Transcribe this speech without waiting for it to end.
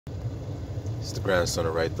It's the grandson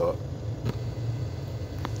of Right Thought.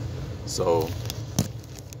 So,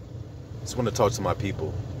 just want to talk to my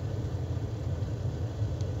people.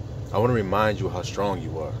 I want to remind you how strong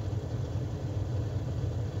you are.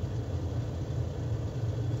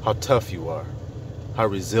 How tough you are. How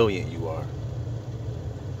resilient you are.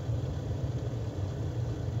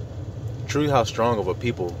 Truly how strong of a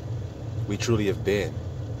people we truly have been.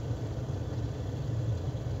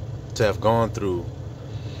 To have gone through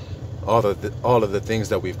all of the things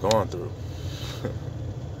that we've gone through.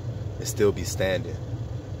 And still be standing.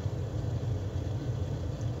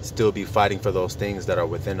 Still be fighting for those things that are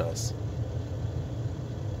within us.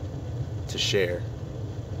 To share.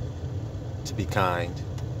 To be kind.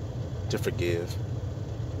 To forgive.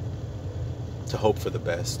 To hope for the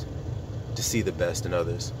best. To see the best in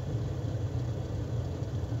others.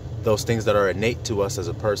 Those things that are innate to us as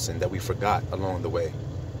a person that we forgot along the way.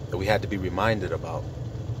 That we had to be reminded about.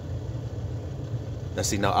 Now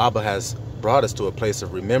see, now Abba has brought us to a place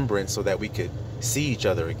of remembrance so that we could see each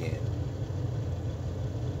other again.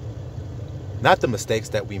 Not the mistakes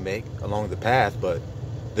that we make along the path, but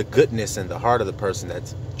the goodness and the heart of the person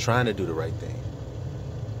that's trying to do the right thing.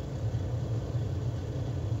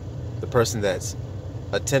 The person that's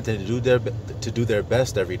attempting to do their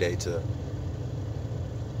best every day to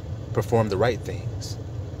perform the right things.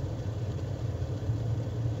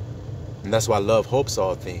 And that's why love hopes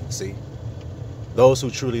all things, see? Those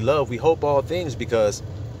who truly love, we hope all things because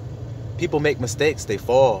people make mistakes, they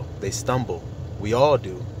fall, they stumble. We all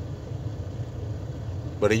do.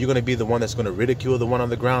 But are you going to be the one that's going to ridicule the one on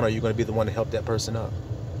the ground, or are you going to be the one to help that person up?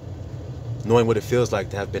 Knowing what it feels like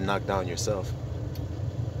to have been knocked down yourself.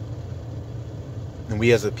 And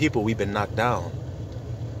we as a people, we've been knocked down.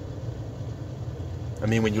 I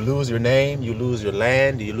mean, when you lose your name, you lose your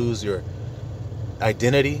land, you lose your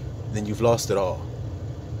identity, then you've lost it all.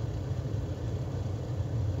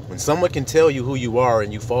 When someone can tell you who you are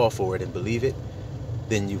and you fall for it and believe it,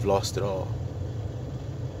 then you've lost it all.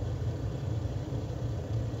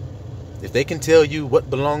 If they can tell you what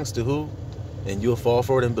belongs to who, and you'll fall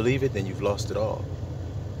for it and believe it, then you've lost it all.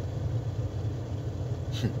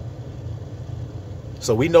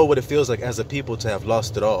 So we know what it feels like as a people to have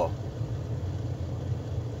lost it all.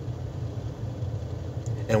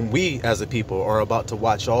 And we as a people are about to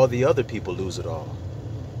watch all the other people lose it all.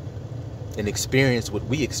 And experience what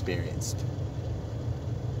we experienced.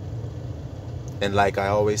 And like I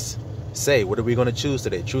always say, what are we going to choose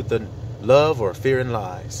today? Truth and love, or fear and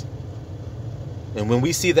lies? And when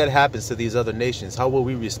we see that happens to these other nations, how will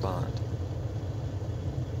we respond?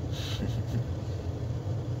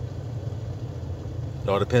 It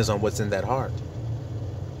all depends on what's in that heart.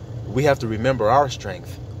 We have to remember our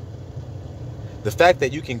strength. The fact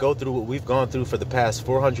that you can go through what we've gone through for the past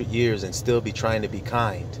 400 years and still be trying to be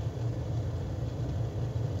kind.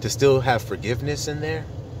 To still have forgiveness in there.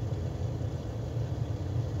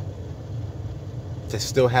 To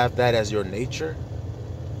still have that as your nature.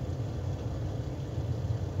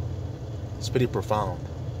 It's pretty profound.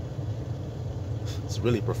 It's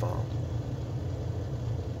really profound.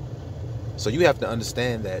 So you have to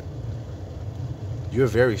understand that you're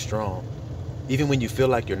very strong. Even when you feel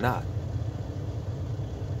like you're not.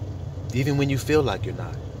 Even when you feel like you're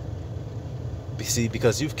not. See,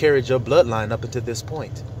 because you've carried your bloodline up until this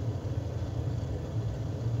point.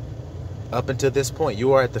 Up until this point,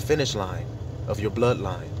 you are at the finish line of your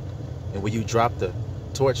bloodline. And will you drop the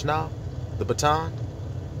torch now? The baton?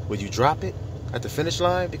 Will you drop it at the finish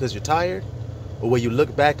line because you're tired? Or will you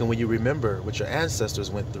look back and will you remember what your ancestors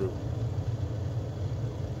went through?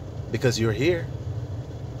 Because you're here.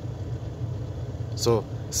 So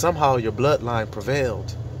somehow your bloodline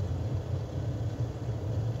prevailed.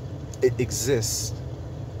 It exists.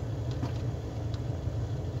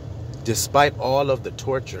 Despite all of the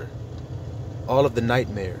torture, all of the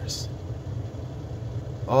nightmares,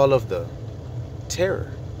 all of the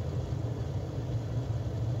terror.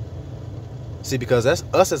 See, because that's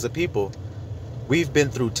us as a people, we've been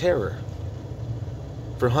through terror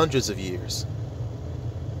for hundreds of years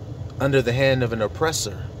under the hand of an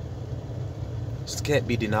oppressor. This can't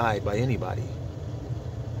be denied by anybody.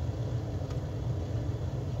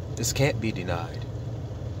 This can't be denied.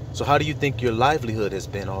 So how do you think your livelihood has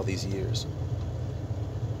been all these years?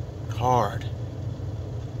 Hard,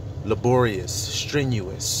 laborious,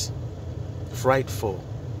 strenuous, frightful,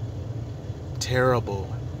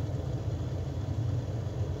 terrible,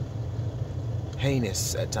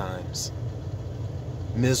 heinous at times,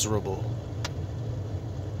 miserable,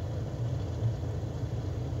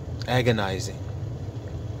 agonizing.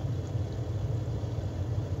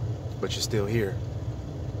 But you're still here.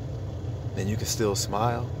 And you can still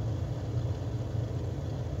smile.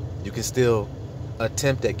 You can still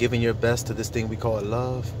attempt at giving your best to this thing we call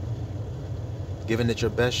love, giving it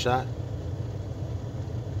your best shot.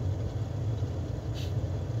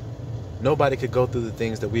 Nobody could go through the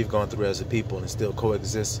things that we've gone through as a people and still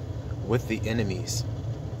coexist with the enemies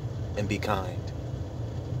and be kind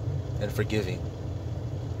and forgiving.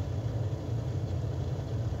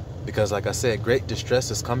 Because like I said, great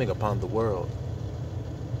distress is coming upon the world.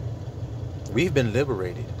 We've been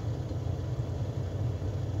liberated.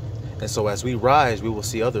 And so as we rise, we will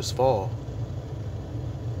see others fall.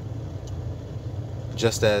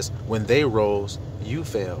 Just as when they rose, you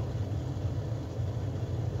fell.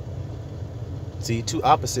 See, two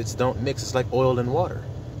opposites don't mix. It's like oil and water.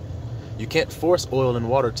 You can't force oil and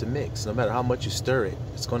water to mix. No matter how much you stir it,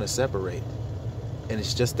 it's going to separate. And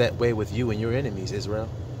it's just that way with you and your enemies, Israel.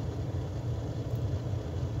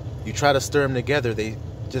 You try to stir them together, the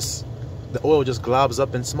oil just globs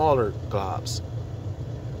up in smaller globs.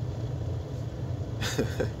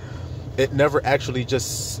 It never actually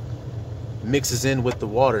just mixes in with the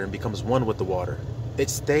water and becomes one with the water. It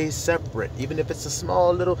stays separate, even if it's a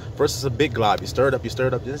small little. First, it's a big glob. You stir it up.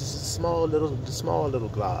 This is a small little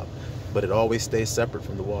glob, but it always stays separate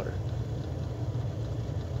from the water.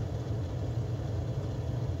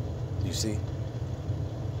 You see?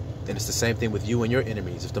 And it's the same thing with you and your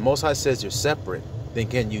enemies. If the Most High says you're separate, then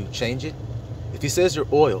can you change it? If He says you're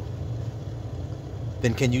oil,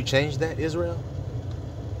 then can you change that, Israel?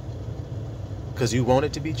 Because you want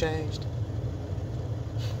it to be changed?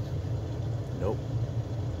 Nope.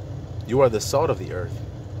 You are the salt of the earth.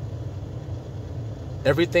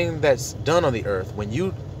 Everything that's done on the earth, when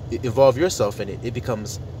you involve yourself in it, it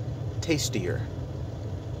becomes tastier,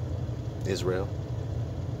 Israel.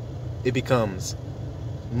 It becomes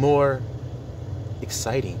more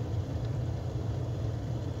exciting.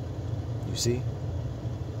 You see?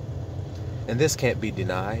 And this can't be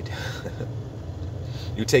denied.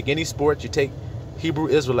 You take any sport, you take Hebrew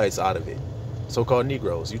Israelites out of it, so-called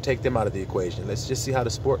Negroes, you take them out of the equation. Let's just see how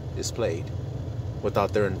the sport is played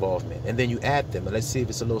without their involvement. And then you add them, and let's see if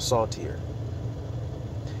it's a little saltier.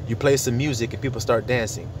 You play some music and people start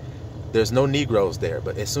dancing. There's no Negroes there,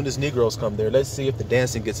 but as soon as Negroes come there, let's see if the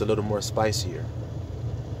dancing gets a little more spicier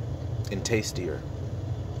and tastier.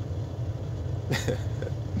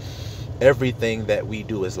 Everything that we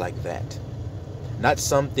do is like that. Not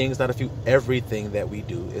some things, not a few. Everything that we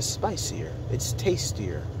do is spicier. It's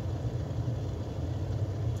tastier.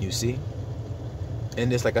 You see?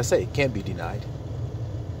 And it's like I say, it can't be denied.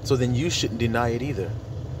 So then you shouldn't deny it either.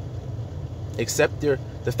 Accept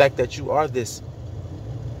the fact that you are this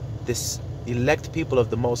elect people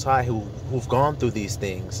of the Most High who've gone through these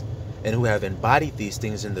things and who have embodied these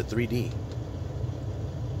things in the 3D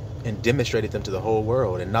and demonstrated them to the whole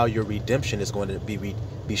world. And now your redemption is going to be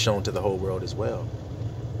shown to the whole world as well.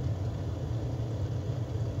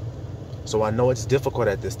 So I know it's difficult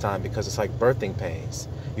at this time because it's like birthing pains.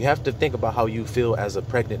 You have to think about how you feel as a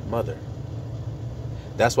pregnant mother.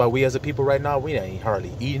 That's why we as a people right now, we ain't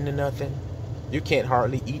hardly eating nothing. You can't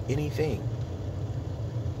hardly eat anything.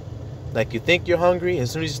 Like, you think you're hungry, and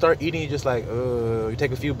as soon as you start eating, you're just like, you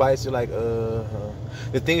take a few bites, you're like,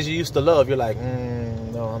 The things you used to love, you're like,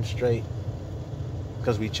 no, I'm straight.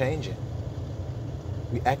 Because we change it.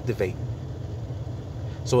 We activate.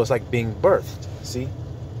 So it's like being birthed, see?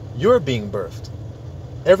 You're being birthed.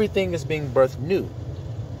 Everything is being birthed new.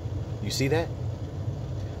 You see that?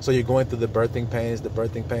 So you're going through the birthing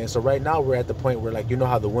pains. So right now we're at the point where, like, you know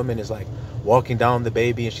how the woman is like walking down the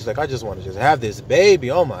baby and she's like, I just want to just have this baby.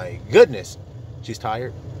 Oh my goodness. She's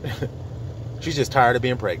tired. She's just tired of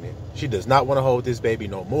being pregnant. She does not want to hold this baby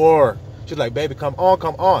no more. She's like, baby, come on,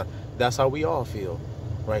 come on. That's how we all feel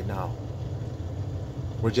right now.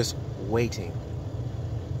 We're just waiting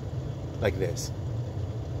like this.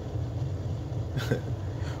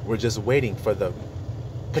 We're just waiting for the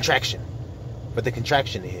contraction. For the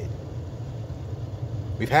contraction to hit.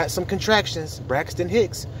 We've had some contractions, Braxton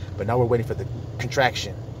Hicks, but now we're waiting for the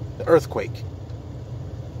contraction, the earthquake,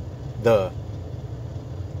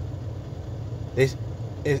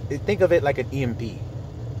 think of it like an EMP,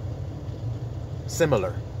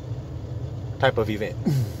 similar type of event,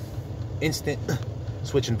 instant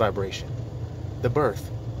switch in vibration, the birth.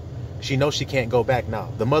 She knows she can't go back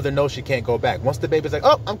now. The mother knows she can't go back. Once the baby's like,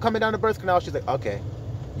 oh, I'm coming down the birth canal, she's like, okay,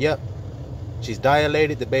 yep. She's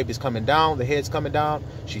dilated, the baby's coming down, the head's coming down.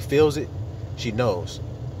 She feels it, she knows.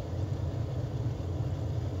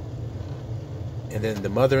 And then the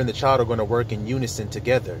mother and the child are going to work in unison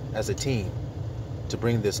together as a team to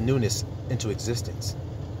bring this newness into existence.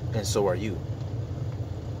 And so are you.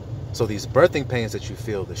 So these birthing pains that you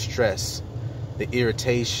feel, the stress, the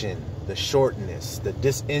irritation, the shortness, the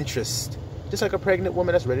disinterest. Just like a pregnant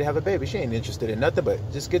woman that's ready to have a baby. She ain't interested in nothing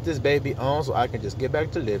but just get this baby on so I can just get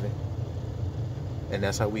back to living. And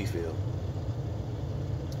that's how we feel.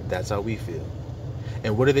 That's how we feel.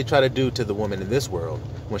 And what do they try to do to the woman in this world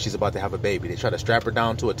when she's about to have a baby? They try to strap her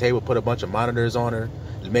down to a table, put a bunch of monitors on her,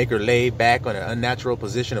 make her lay back on an unnatural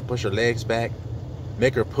position and push her legs back,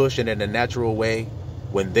 make her push in a natural way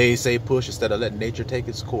when they say push, instead of letting nature take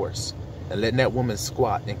its course and letting that woman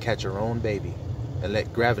squat and catch her own baby and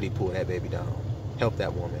let gravity pull that baby down. Help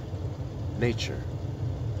that woman. Nature.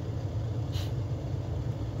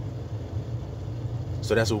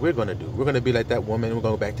 So that's what we're going to do. We're going to be like that woman. We're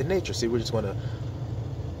going to go back to nature. See, we're just going to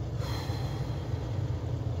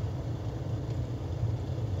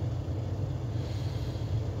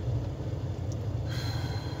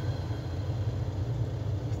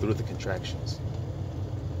through the contractions.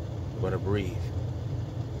 We're going to breathe.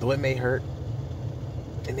 Though it may hurt,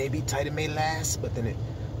 it may be tight, it may last, but then it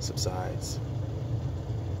subsides.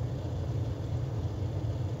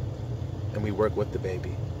 And we work with the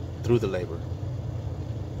baby through the labor,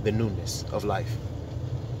 the newness of life.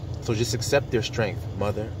 So just accept their strength,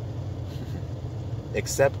 mother.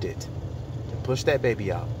 Accept it. And push that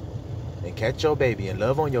baby out. And catch your baby and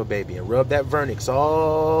love on your baby and rub that vernix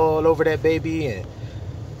all over that baby and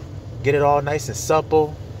get it all nice and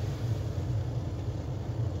supple.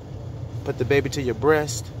 Put the baby to your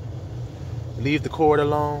breast. Leave the cord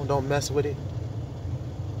alone. Don't mess with it.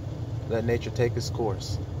 Let nature take its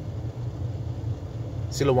course.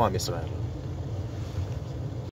 Silawam Yisrael.